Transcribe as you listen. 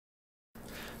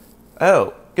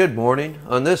Oh, good morning.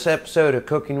 On this episode of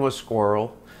Cooking with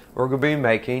Squirrel, we're going to be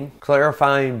making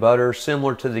clarifying butter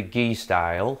similar to the ghee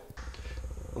style.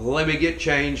 Let me get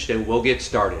changed and we'll get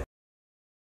started.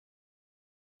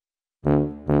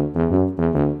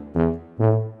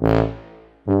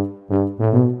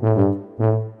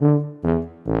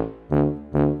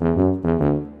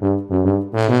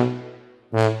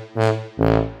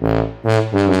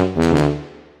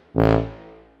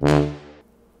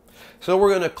 So we're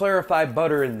going to clarify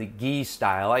butter in the ghee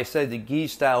style. I said the ghee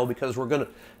style because we're going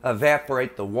to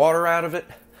evaporate the water out of it,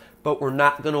 but we're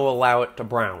not going to allow it to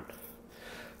brown.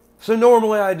 So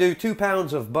normally I do 2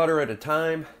 pounds of butter at a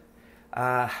time.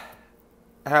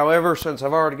 However, since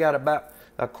I've already got about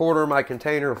a quarter of my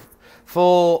container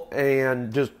full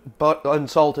and just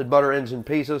unsalted butter ends and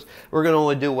pieces, we're going to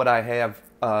only do what I have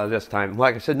this time.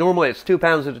 Like I said, normally it's 2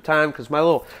 pounds at a time because my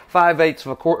little 5/8 of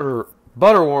a quarter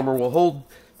butter warmer will hold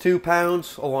 2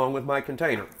 pounds along with my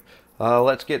container.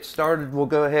 Let's get started. We'll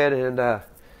go ahead and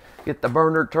get the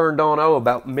burner turned on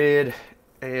about mid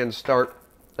and start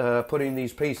putting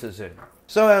these pieces in.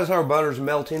 So as our butter's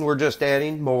melting, we're just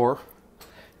adding more.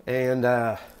 And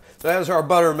so as our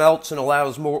butter melts and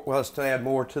allows us to add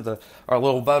more to our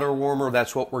little butter warmer,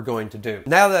 that's what we're going to do.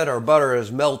 Now that our butter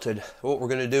is melted, what we're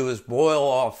going to do is boil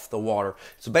off the water.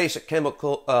 It's a basic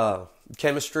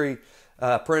chemistry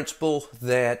principle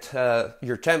that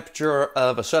your temperature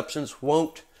of a substance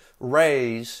won't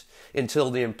raise until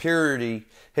the impurity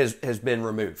has been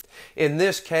removed. In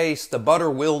this case, the butter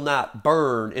will not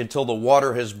burn until the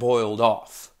water has boiled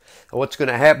off. And what's going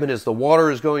to happen is the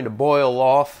water is going to boil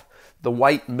off. The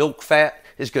white milk fat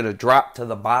is going to drop to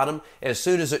the bottom. As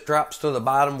soon as it drops to the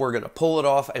bottom, we're going to pull it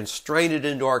off and strain it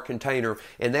into our container.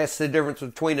 And that's the difference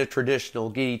between a traditional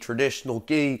ghee. Traditional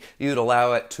ghee, you'd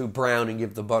allow it to brown and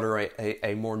give the butter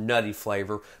a more nutty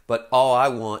flavor. But all I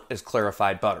want is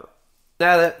clarified butter.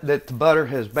 Now that the butter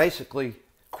has basically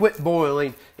quit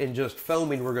boiling and just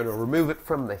foaming, we're going to remove it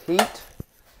from the heat.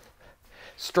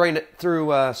 Strain it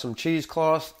through some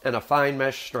cheesecloth and a fine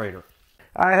mesh strainer.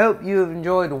 I hope you have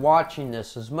enjoyed watching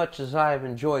this as much as I have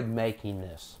enjoyed making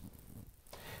this.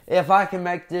 If I can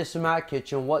make this in my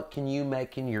kitchen, what can you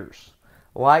make in yours?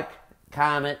 Like,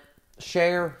 comment,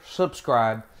 share,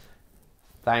 subscribe.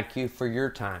 Thank you for your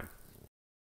time.